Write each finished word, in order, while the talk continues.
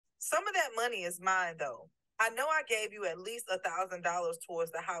Some of that money is mine, though. I know I gave you at least $1,000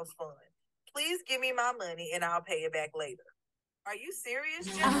 towards the house fund. Please give me my money and I'll pay it back later. Are you serious,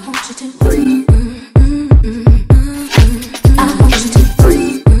 Jim? I want you to breathe. I want you to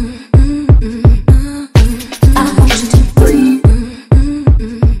breathe. I want you to breathe.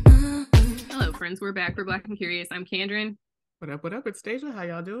 Hello, friends. We're back for Black and Curious. I'm Kendrin. What up? What up? It's Deja. How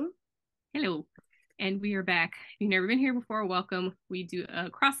y'all doing? Hello. And we are back. If you've never been here before, welcome. We do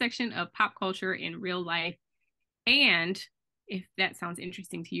a cross-section of pop culture and real life. And if that sounds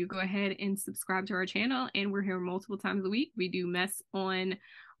interesting to you, go ahead and subscribe to our channel. And we're here multiple times a week. We do mess on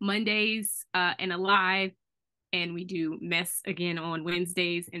Mondays and a live. And we do mess again on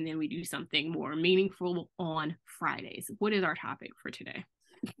Wednesdays. And then we do something more meaningful on Fridays. What is our topic for today?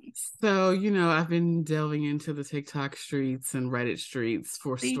 So, I've been delving into the TikTok streets and Reddit streets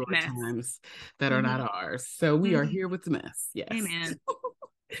for story times that are not ours. So we are here with the mess. Yes. Amen.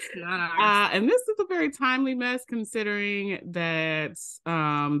 Not ours. And this is a very timely mess considering that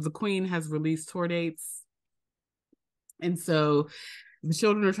the Queen has released tour dates. And so the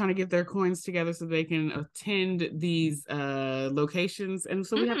children are trying to get their coins together so they can attend these locations. And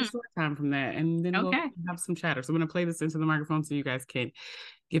so we have a short time from that. And then we'll have some chatter. So I'm going to play this into the microphone so you guys can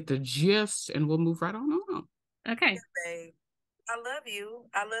get the gist and we'll move right on. Okay. Babe, I love you.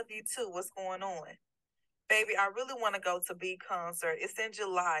 I love you too. What's going on? Baby, I really want to go to B concert. It's in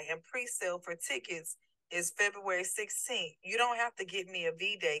July and pre-sale for tickets is February 16th. You don't have to get me a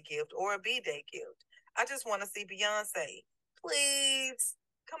V-Day gift or a B-Day gift. I just want to see Beyonce. Please.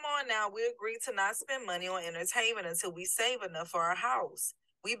 Come on now. We agreed to not spend money on entertainment until we save enough for our house.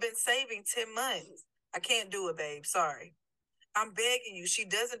 We've been saving 10 months. I can't do it, babe. Sorry. I'm begging you. She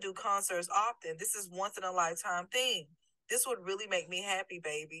doesn't do concerts often. This is once in a lifetime thing. This would really make me happy,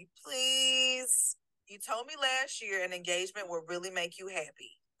 baby. Please. You told me last year an engagement would really make you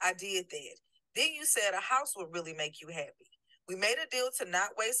happy. I did that. Then you said a house would really make you happy. We made a deal to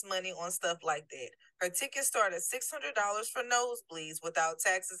not waste money on stuff like that. Her tickets start at $600 for nosebleeds without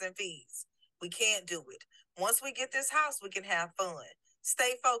taxes and fees. We can't do it. Once we get this house, we can have fun.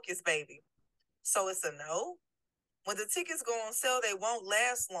 Stay focused, baby. So it's a no? When the tickets go on sale, they won't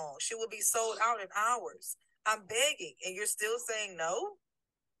last long. She will be sold out in hours. I'm begging, and you're still saying no?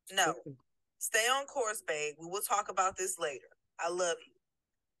 No. Stay on course, babe. We will talk about this later. I love you.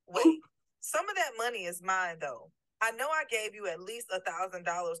 Wait, some of that money is mine, though. I know I gave you at least $1,000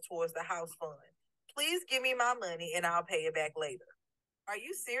 towards the house fund. Please give me my money and I'll pay it back later. Are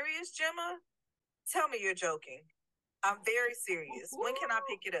you serious, Gemma? Tell me you're joking. I'm very serious. When can I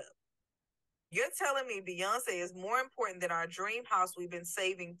pick it up? You're telling me Beyonce is more important than our dream house we've been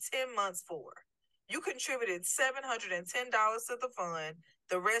saving 10 months for. You contributed $710 to the fund.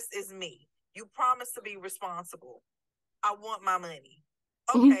 The rest is me. You promised to be responsible. I want my money.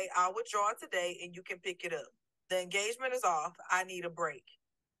 Okay, I'll withdraw today and you can pick it up. The engagement is off. I need a break.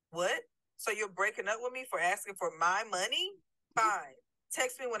 What? So you're breaking up with me for asking for my money? Fine.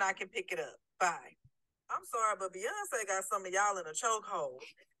 Text me when I can pick it up. Bye. I'm sorry, but Beyonce got some of y'all in a chokehold.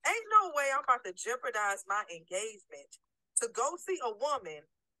 Ain't no way I'm about to jeopardize my engagement to go see a woman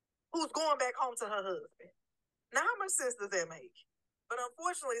who's going back home to her husband. Now, how much sense does that make? But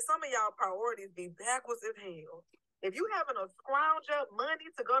unfortunately, some of y'all priorities be backwards as hell. If you having to scrounge up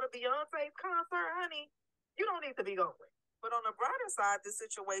money to go to Beyonce's concert, honey, you don't need to be going. But on the brighter side, this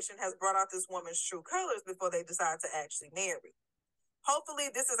situation has brought out this woman's true colors before they decide to actually marry.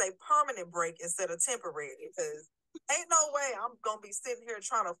 Hopefully, this is a permanent break instead of temporary, because ain't no way I'm going to be sitting here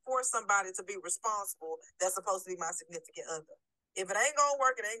trying to force somebody to be responsible that's supposed to be my significant other. If it ain't going to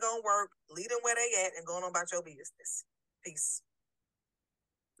work, it ain't going to work. Leave them where they at and going on about your business. Peace.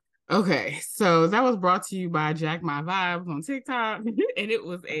 Okay, so that was brought to you by Jack My Vibes on TikTok, and it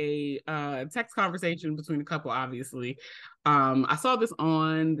was a text conversation between a couple, obviously. I saw this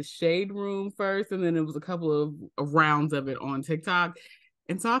on the Shade Room first, and then it was a couple of rounds of it on TikTok,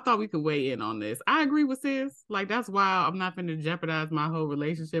 and so I thought we could weigh in on this. I agree with sis. Like, that's why I'm not going to jeopardize my whole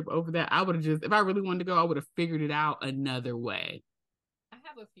relationship over that. I would have just, if I really wanted to go, I would have figured it out another way. I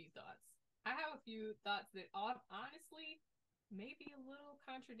have a few thoughts that honestly may be a little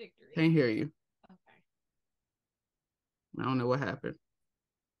contradictory. Can't hear you. Okay. I don't know what happened.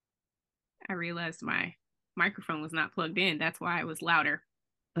 I realized my microphone was not plugged in. That's why it was louder.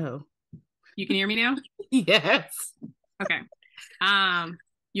 Oh. You can hear me now? Yes. Okay.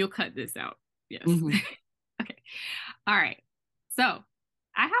 You'll cut this out. Yes. Mm-hmm. Okay. All right. So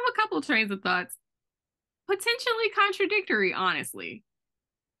I have a couple trains of thoughts, potentially contradictory, honestly.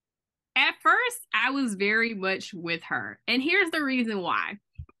 At first, I was very much with her. And here's the reason why.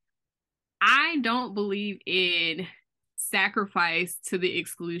 I don't believe in sacrifice to the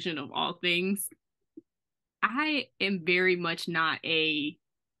exclusion of all things. I am very much not a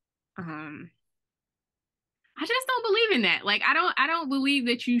I just don't believe in that. Like I don't believe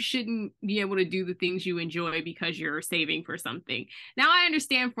that you shouldn't be able to do the things you enjoy because you're saving for something. Now I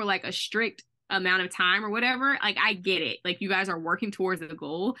understand for like a strict amount of time or whatever, like I get it. Like you guys are working towards a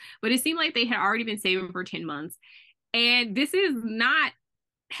goal, but it seemed like they had already been saving for 10 months. And this is not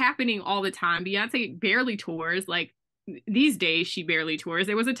happening all the time. Beyonce barely tours. Like these days she barely tours.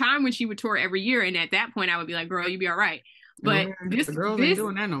 There was a time when she would tour every year, and at that point I would be like, girl, you be all right. But the girls ain't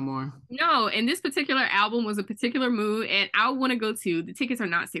doing that no more. No, and this particular album was a particular mood, and I want to go to. The tickets are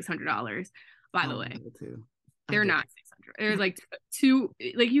not $600, by the way. They're not 600. There's like two,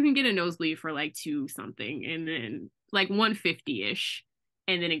 like you can get a nosebleed for like two something, and then like 150-ish,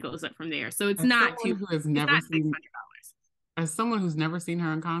 and then it goes up from there. So it's not too. It's not $600. As someone who's never seen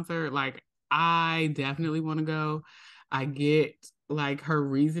her in concert, like I definitely want to go. I get like her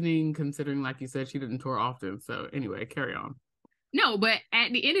reasoning, considering, like you said, she didn't tour often. So anyway, carry on. No, but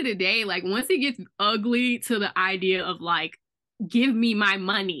at the end of the day, like once it gets ugly to the idea of like, give me my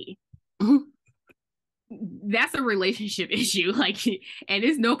money, that's a relationship issue. Like, and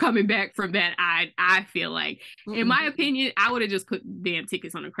there's no coming back from that. I feel like, in my opinion, I would have just put damn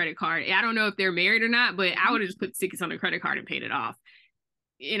tickets on a credit card. I don't know if they're married or not, but I would have just put tickets on a credit card and paid it off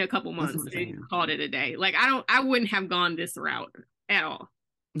in a couple months and called it a day. Like I wouldn't have gone this route at all.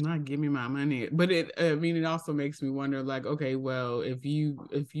 Not give me my money, but it also makes me wonder, like, okay, well, if you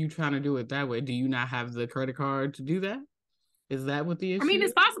trying to do it that way, do you not have the credit card to do that? Is that what the issue? I mean,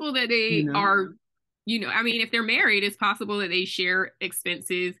 it's possible that they are, I mean, if they're married, it's possible that they share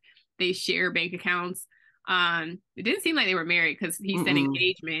expenses, they share bank accounts. It didn't seem like they were married because he said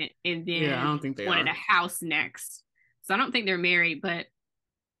engagement and then I don't think they wanted a house next. So I don't think they're married, but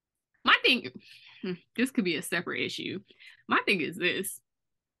my thing, this could be a separate issue. My thing is this.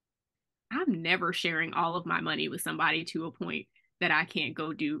 I'm never sharing all of my money with somebody to a point that I can't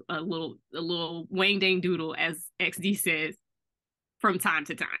go do a little wang dang doodle, as XD says, from time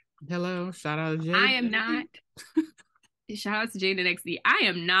to time. Hello, shout out to Jade. I am not. Shout out to Jade and XD. I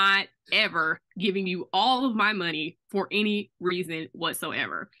am not ever giving you all of my money for any reason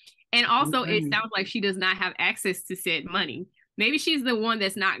whatsoever. And also, it sounds like she does not have access to said money. Maybe she's the one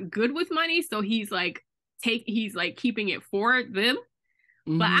that's not good with money, so he's like keeping it for them.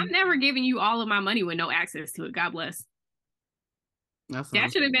 But I'm never giving you all of my money with no access to it. God bless.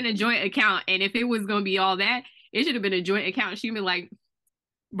 That should have been a joint account. And if it was going to be all that, it should have been a joint account. She'd be like,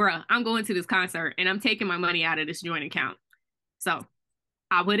 bruh, I'm going to this concert and I'm taking my money out of this joint account. So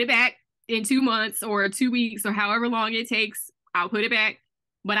I'll put it back in 2 months or 2 weeks or however long it takes. I'll put it back,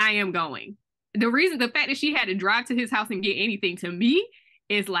 but I am going. The fact that she had to drive to his house and get anything to me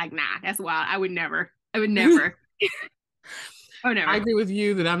is like, nah, that's wild. I would never. Oh, no. I agree with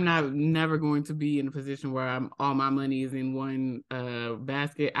you that I'm never going to be in a position where all my money is in one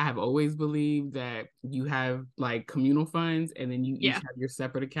basket. I have always believed that you have like communal funds and then you each have your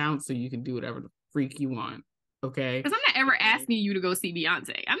separate accounts so you can do whatever the freak you want. Okay. Because I'm not ever asking you to go see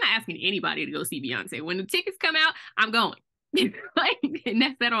Beyonce. I'm not asking anybody to go see Beyonce. When the tickets come out, I'm going. Like, and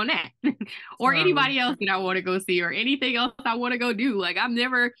that's that on that. Or anybody else that I want to go see or anything else I want to go do. Like I'm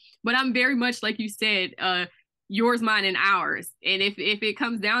very much like you said, yours, mine, and ours. And if it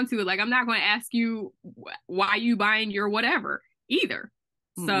comes down to it, like I'm not going to ask you why you buying your whatever either.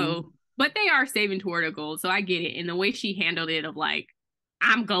 So, but they are saving toward a goal, so I get it. And the way she handled it, of like,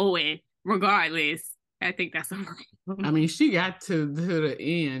 I'm going regardless. I think that's a I mean, she got to the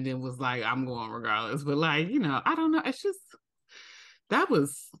end and was like, I'm going regardless. But like, I don't know. It's just that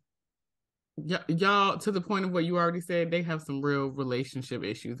was. Y'all, to the point of what you already said, they have some real relationship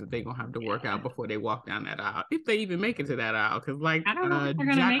issues that they're gonna have to work out before they walk down that aisle, if they even make it to that aisle. Because like Jack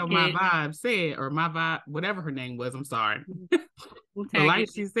on My Vibe said, or My Vibe, whatever her name was, I'm sorry. Like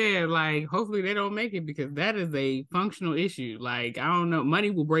she said, like hopefully they don't make it, because that is a functional issue. Like I don't know,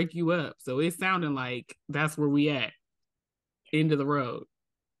 money will break you up. So it's sounding like that's where we at. End of the road.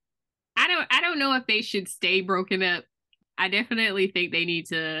 I don't know if they should stay broken up. I definitely think they need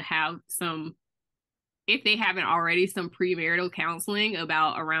to have some, if they haven't already, some premarital counseling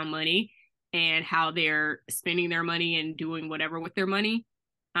around money and how they're spending their money and doing whatever with their money.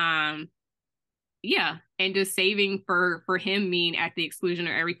 And just saving for him mean at the exclusion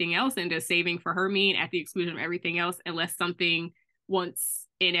of everything else, and just saving for her mean at the exclusion of everything else, unless something once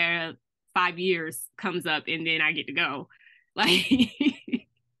in 5 years comes up and then I get to go. Like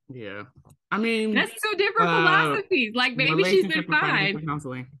yeah. I mean, that's two different philosophies. Like maybe she's been fine.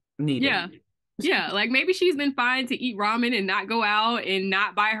 Counseling needed. Yeah. Yeah, like maybe she's been fine to eat ramen and not go out and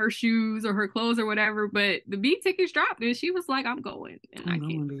not buy her shoes or her clothes or whatever, but the B tickets dropped and she was like, I'm going. And I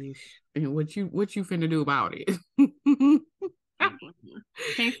can't. And what you finna do about it?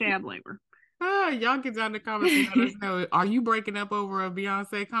 Can't say I blame her. Y'all get down in the comments and let us know. Are you breaking up over a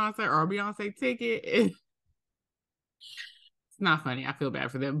Beyonce concert or a Beyonce ticket? It's not funny. I feel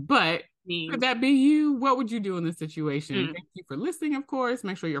bad for them. But could that be you? What would you do in this situation? Thank you for listening, of course.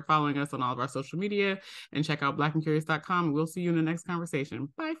 Make sure you're following us on all of our social media and check out blackandcurious.com. We'll see you in the next conversation.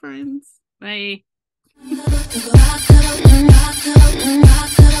 Bye, friends. Bye.